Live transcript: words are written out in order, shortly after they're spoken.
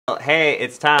Hey,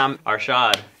 it's Tom.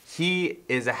 Arshad. He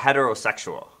is a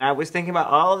heterosexual. I was thinking about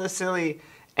all the silly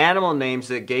animal names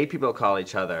that gay people call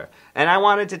each other, and I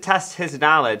wanted to test his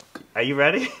knowledge. Are you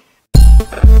ready?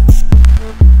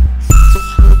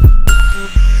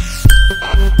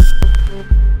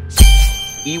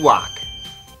 Ewok.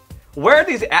 Where are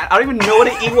these at? I don't even know what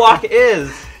an ewok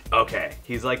is. Okay,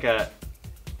 he's like a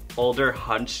older,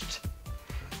 hunched,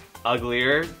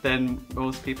 uglier than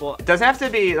most people. It doesn't have to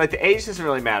be, like, the age doesn't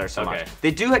really matter so much. They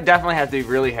do definitely have to be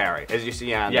really hairy, as you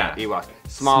see on the ewok.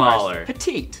 Smaller.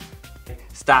 Petite.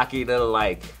 Stocky little,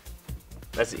 like,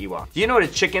 that's the ewok. Do you know what a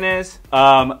chicken is?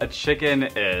 A chicken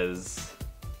is,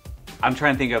 I'm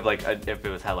trying to think of like if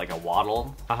it had like a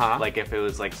waddle. Like if it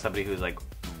was like somebody who's like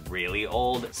really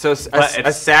old. So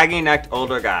a saggy-necked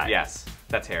older guy. Yes,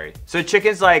 that's hairy. So a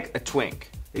chicken's like a twink.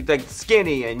 It's like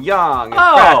skinny and young and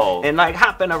fat and like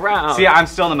hopping around. See, I'm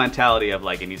still in the mentality of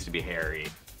like it needs to be hairy.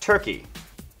 Turkey.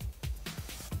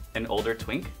 An older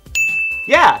twink?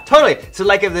 Yeah, totally. So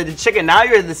like if the chicken, now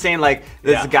you're the same like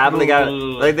this gobbly,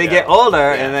 like they get older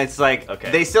and it's like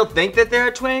they still think that they're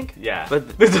a twink. Yeah.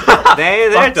 But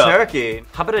they're turkey.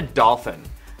 How about a dolphin?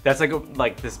 That's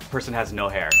like this person has no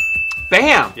hair.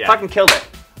 Bam! Yeah. Fucking killed it.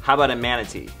 How about a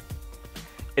manatee?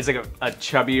 It's like a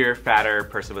chubbier, fatter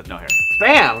person with no hair.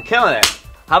 Bam! Killing it.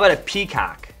 How about a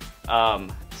peacock?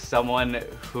 Someone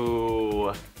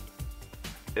who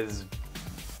is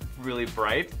really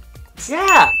bright.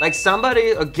 Yeah, like somebody,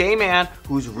 a gay man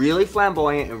who's really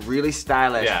flamboyant and really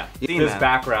stylish. Yeah, this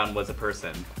background was a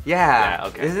person. Yeah,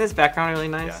 okay. Isn't this background really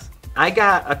nice? Yeah. I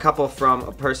got a couple from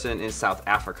a person in South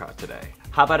Africa today.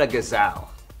 How about a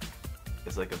gazelle?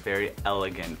 It's like a very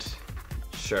elegant.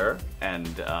 Sure.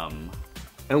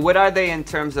 And what are they in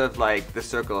terms of like the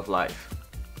circle of life?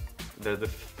 They're the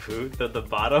food, they're the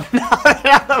bottom? No, they're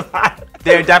not the bottom.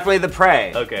 They're definitely the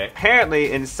prey. Okay.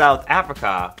 Apparently in South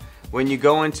Africa, when you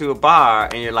go into a bar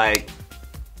and you're like,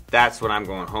 that's what I'm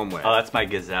going home with. Oh, that's my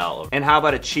gazelle. And how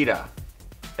about a cheetah?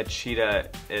 A cheetah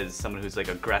is someone who's like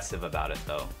aggressive about it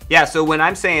though. Yeah, so when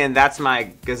I'm saying that's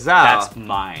my gazelle. That's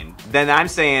mine. Then I'm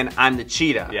saying I'm the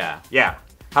cheetah. Yeah. Yeah.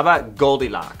 How about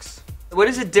Goldilocks? What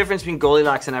is the difference between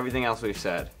Goldilocks and everything else we've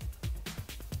said?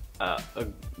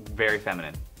 Very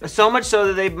feminine. So much so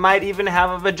that they might even have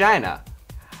a vagina.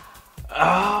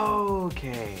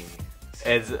 Okay.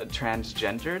 Is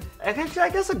transgendered? I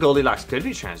guess a Goldilocks could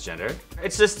be transgender.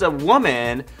 It's just a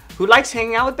woman who likes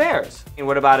hanging out with bears. And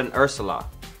what about an Ursula?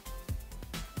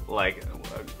 Like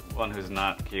one who's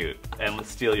not cute. And let's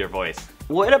steal your voice.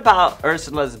 What about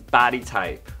Ursula's body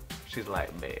type? She's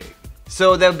like big.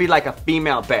 So that would be like a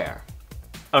female bear.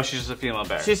 Oh, she's just a female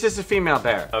bear. She's just a female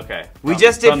bear. Okay. We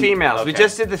just did females. Okay. We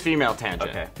just did the female tangent.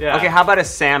 Okay. Yeah. Okay, how about a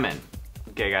salmon?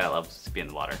 Gay guy that loves to be in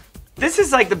the water. This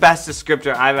is like the best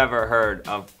descriptor I've ever heard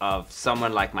of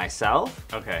someone like myself.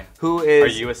 Okay. Who is... Are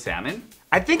you a salmon?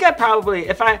 I think I probably,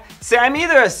 if I say I'm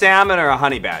either a salmon or a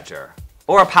honey badger.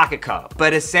 Or a pocket cub.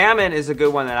 But a salmon is a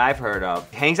good one that I've heard of.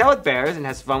 Hangs out with bears and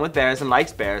has fun with bears and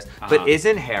likes bears, but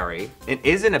isn't hairy and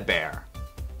isn't a bear.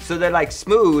 So they're like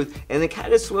smooth and they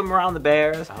kind of swim around the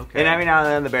bears. Okay. And every now and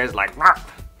then the bear's like, "Rah."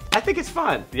 I think it's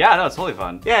fun. Yeah, no, it's totally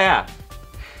fun. Yeah.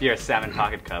 You're a salmon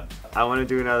pocket cub. I want to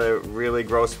do another really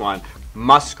gross one.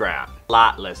 Muskrat,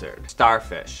 lot lizard,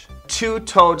 starfish,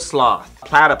 two-toed sloth,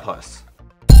 platypus.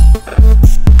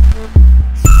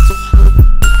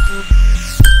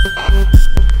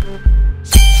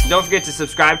 Don't forget to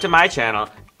subscribe to my channel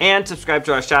and subscribe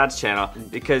to Arshad's channel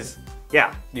because,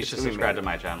 yeah. You should subscribe to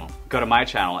my channel. Go to my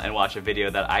channel and watch a video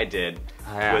that I did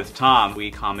with Tom.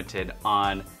 We commented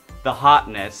on the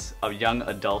hotness of young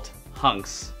adult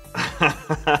hunks.